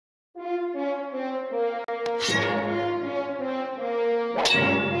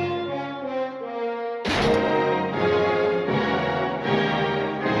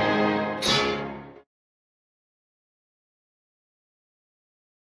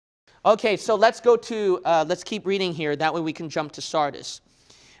Okay, so let's go to, let's keep reading here. That way we can jump to Sardis.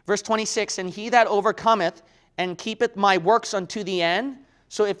 Verse 26, and he that overcometh and keepeth my works unto the end.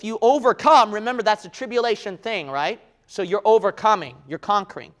 So if you overcome, remember that's a tribulation thing, right? So you're overcoming, you're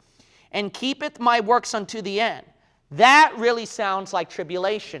conquering. And keepeth my works unto the end. That really sounds like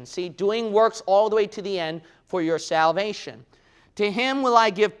tribulation. See, doing works all the way to the end for your salvation. To him will I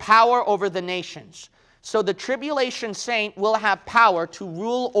give power over the nations. So the tribulation saint will have power to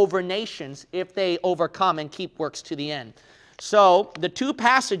rule over nations if they overcome and keep works to the end. So the two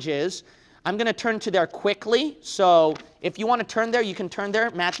passages, I'm going to turn to there quickly. So if you want to turn there, you can turn there.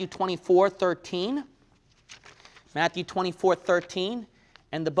 Matthew 24:13. Matthew 24:13.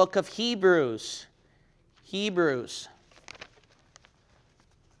 And the book of Hebrews. Hebrews.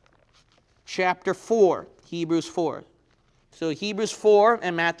 Chapter 4. Hebrews 4. So Hebrews 4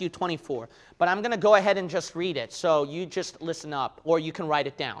 and Matthew 24. But I'm going to go ahead and just read it. So you just listen up. Or you can write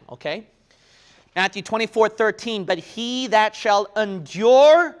it down. Okay? Matthew 24:13. But he that shall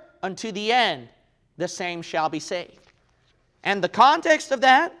endure unto the end, the same shall be saved. And the context of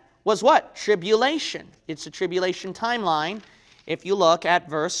that was what? Tribulation. It's a tribulation timeline. If you look at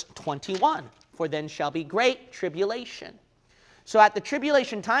verse 21. For then shall be great tribulation. So at the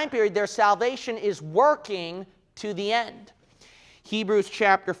tribulation time period, their salvation is working to the end. Hebrews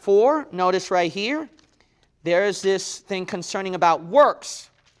chapter 4, notice right here, there is this thing concerning about works.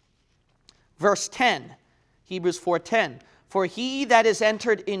 Verse 10, Hebrews 4:10. For he that is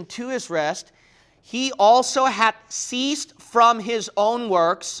entered into his rest, he also hath ceased from his own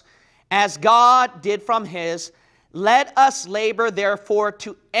works, as God did from his. Let us labor therefore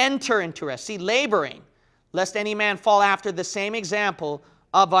to enter into rest. See, laboring, lest any man fall after the same example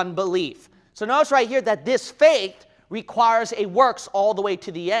of unbelief. So notice right here that this faith requires a works all the way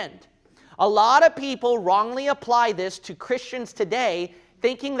to the end. A lot of people wrongly apply this to Christians today,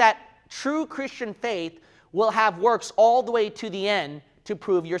 thinking that true Christian faith will have works all the way to the end to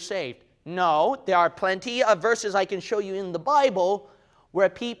prove you're saved. No, there are plenty of verses I can show you in the Bible where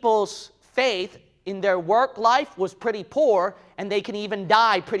people's faith in their work life was pretty poor, and they can even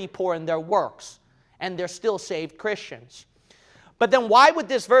die pretty poor in their works, and they're still saved Christians. But then why would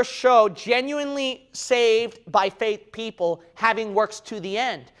this verse show genuinely saved by faith people having works to the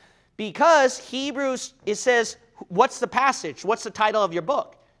end? Because Hebrews, it says, what's the passage? What's the title of your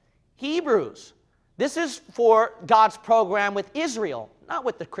book? Hebrews. This is for God's program with Israel, not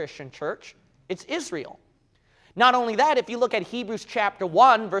with the Christian church. It's Israel. Not only that, if you look at Hebrews chapter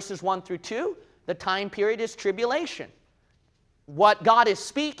 1, verses 1 through 2, the time period is tribulation. What God is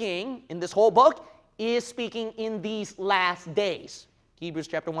speaking in this whole book is speaking in these last days. Hebrews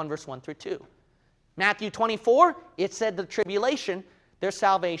chapter 1, verse 1 through 2. Matthew 24, it said the tribulation, their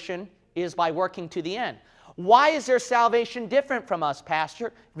salvation is by working to the end. Why is their salvation different from us,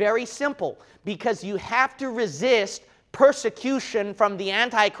 Pastor? Very simple. Because you have to resist persecution from the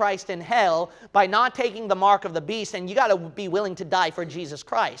Antichrist in hell by not taking the mark of the beast, and you got to be willing to die for Jesus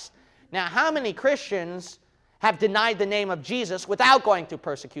Christ. Now, how many Christians have denied the name of Jesus without going through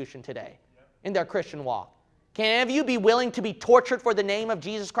persecution today in their Christian walk? Can any of you be willing to be tortured for the name of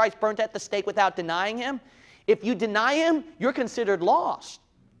Jesus Christ, burnt at the stake without denying him? If you deny him, you're considered lost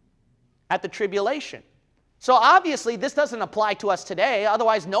at the tribulation. So obviously, this doesn't apply to us today.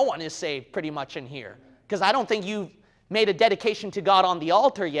 Otherwise, no one is saved pretty much in here. Because I don't think you've made a dedication to God on the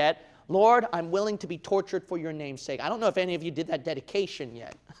altar yet. Lord, I'm willing to be tortured for your name's sake. I don't know if any of you did that dedication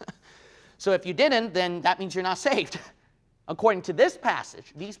yet. So if you didn't, then that means you're not saved, according to this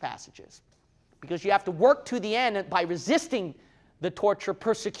passage, these passages. Because you have to work to the end by resisting the torture,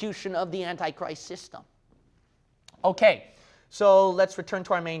 persecution of the Antichrist system. Okay, so let's return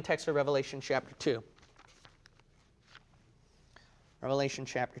to our main text of Revelation chapter 2. Revelation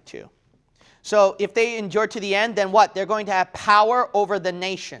chapter 2. So if they endure to the end, then what? They're going to have power over the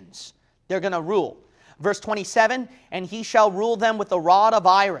nations. They're going to rule. Verse 27, and he shall rule them with a rod of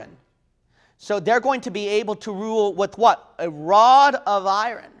iron. So they're going to be able to rule with what? A rod of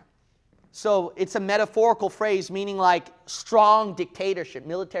iron. So it's a metaphorical phrase meaning like strong dictatorship,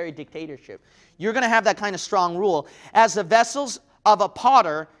 military dictatorship. You're going to have that kind of strong rule. As the vessels of a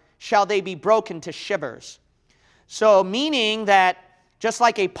potter shall they be broken to shivers. So meaning that just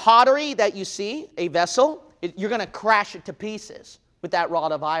like a pottery that you see, a vessel, you're going to crash it to pieces with that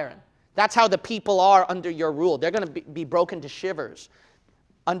rod of iron. That's how the people are under your rule. They're going to be broken to shivers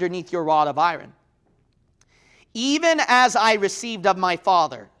underneath your rod of iron. Even as I received of my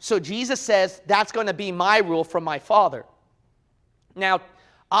Father. So Jesus says that's going to be my rule from my Father. Now,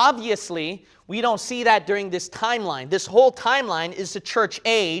 obviously, we don't see that during this timeline. This whole timeline is the church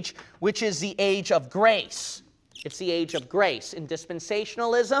age, which is the age of grace. It's the age of grace. In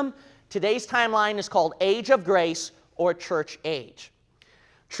dispensationalism, today's timeline is called age of grace or church age.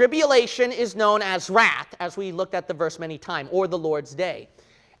 Tribulation is known as wrath, as we looked at the verse many times, or the Lord's day.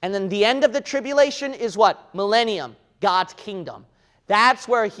 And then the end of the tribulation is what? Millennium, God's kingdom. That's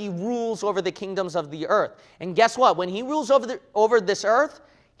where he rules over the kingdoms of the earth. And guess what? When he rules over this earth,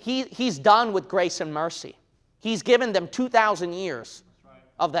 he's done with grace and mercy. He's given them 2,000 years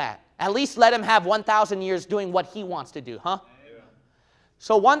of that. At least let him have 1,000 years doing what he wants to do, huh? Yeah.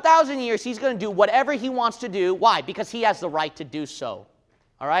 So 1,000 years, he's going to do whatever he wants to do. Why? Because he has the right to do so.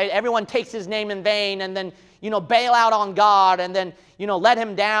 All right? Everyone takes his name in vain and then, bail out on God and then, let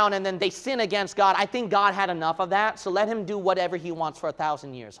him down and then they sin against God. I think God had enough of that, so let him do whatever he wants for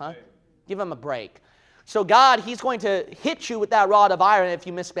 1,000 years, huh? Right. Give him a break. So God, he's going to hit you with that rod of iron if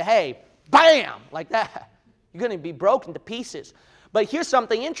you misbehave. Bam! Like that. You're going to be broken to pieces. But here's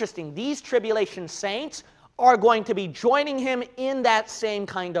something interesting. These tribulation saints are going to be joining him in that same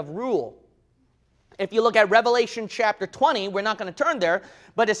kind of rule. If you look at Revelation chapter 20, we're not going to turn there,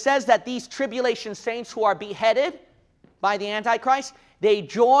 but it says that these tribulation saints who are beheaded by the Antichrist, they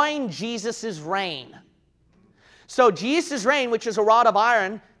join Jesus' reign. So Jesus' reign, which is a rod of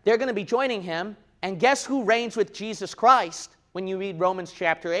iron, they're going to be joining him. And guess who reigns with Jesus Christ when you read Romans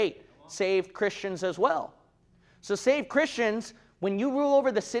chapter 8? Saved Christians as well. So saved Christians, when you rule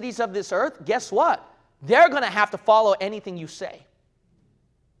over the cities of this earth, guess what? They're going to have to follow anything you say.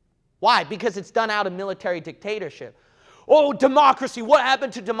 Why? Because it's done out of military dictatorship. Oh, democracy. What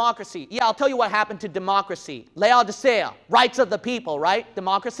happened to democracy? Yeah, I'll tell you what happened to democracy. Laodicea, rights of the people, right?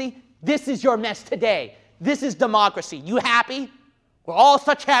 Democracy. This is your mess today. This is democracy. You happy? We're all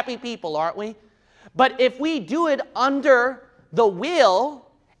such happy people, aren't we? But if we do it under the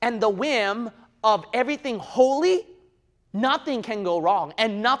will and the whim of everything holy, nothing can go wrong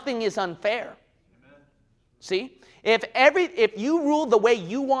and nothing is unfair. Amen. See? If you rule the way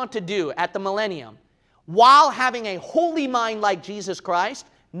you want to do at the millennium, while having a holy mind like Jesus Christ,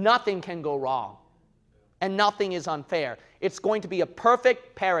 nothing can go wrong. And nothing is unfair. It's going to be a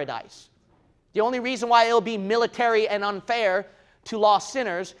perfect paradise. The only reason why it'll be military and unfair to lost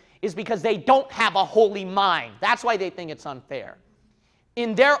sinners is because they don't have a holy mind. That's why they think it's unfair.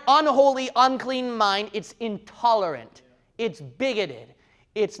 In their unholy, unclean mind, it's intolerant. It's bigoted.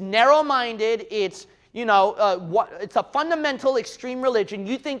 It's narrow-minded. It's it's a fundamental extreme religion.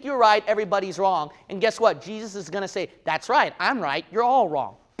 You think you're right, everybody's wrong. And guess what? Jesus is going to say, that's right, I'm right, you're all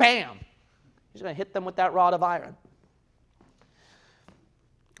wrong. Bam! He's going to hit them with that rod of iron.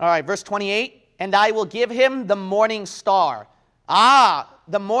 All right, verse 28. And I will give him the morning star. Ah,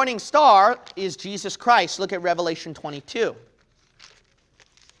 the morning star is Jesus Christ. Look at Revelation 22.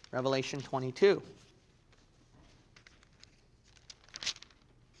 Revelation 22.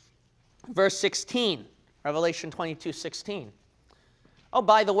 Verse 16, Revelation 22:16. Oh,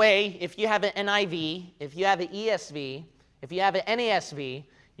 by the way, if you have an NIV, if you have an ESV, if you have an NASV,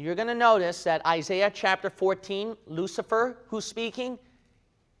 you're going to notice that Isaiah chapter 14, Lucifer, who's speaking,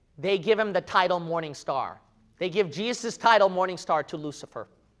 they give him the title Morning Star. They give Jesus' title Morning Star to Lucifer.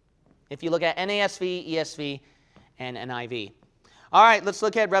 If you look at NASV, ESV, and NIV. All right, let's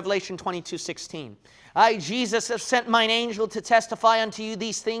look at Revelation 22:16. I, Jesus, have sent mine angel to testify unto you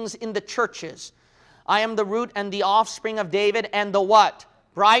these things in the churches. I am the root and the offspring of David and the what?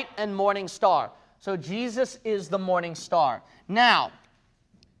 Bright and morning star. So Jesus is the morning star. Now,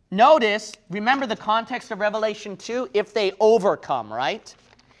 notice, remember the context of Revelation 2? If they overcome, right?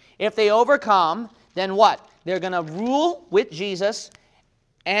 If they overcome, then what? They're going to rule with Jesus,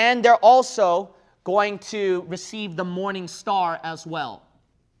 and they're also going to receive the morning star as well.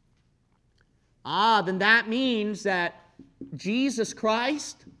 Ah, then that means that Jesus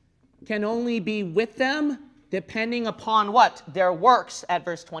Christ can only be with them depending upon what? Their works at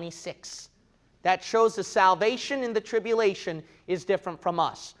verse 26. That shows the salvation in the tribulation is different from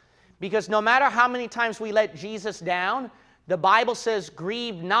us. Because no matter how many times we let Jesus down, the Bible says,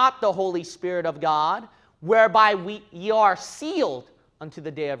 grieve not the Holy Spirit of God, whereby ye are sealed unto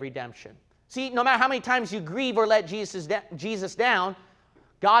the day of redemption. See, no matter how many times you grieve or let Jesus down,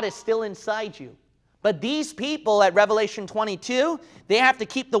 God is still inside you. But these people at Revelation 22, they have to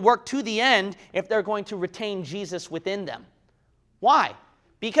keep the work to the end if they're going to retain Jesus within them. Why?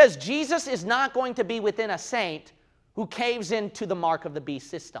 Because Jesus is not going to be within a saint who caves into the mark of the beast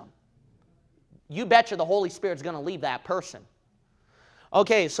system. You betcha the Holy Spirit's going to leave that person.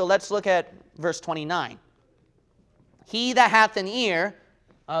 Okay, so let's look at verse 29. He that hath an ear,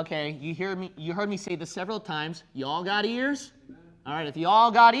 okay, you heard me say this several times. You all got ears? All right, if you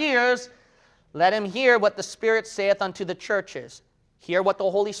all got ears, let him hear what the Spirit saith unto the churches. Hear what the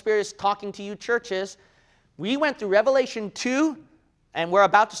Holy Spirit is talking to you churches. We went through Revelation 2, and we're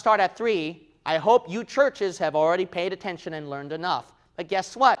about to start at 3. I hope you churches have already paid attention and learned enough. But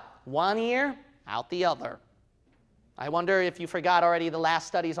guess what? One ear, out the other. I wonder if you forgot already the last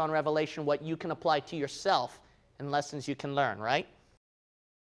studies on Revelation, what you can apply to yourself and lessons you can learn, right?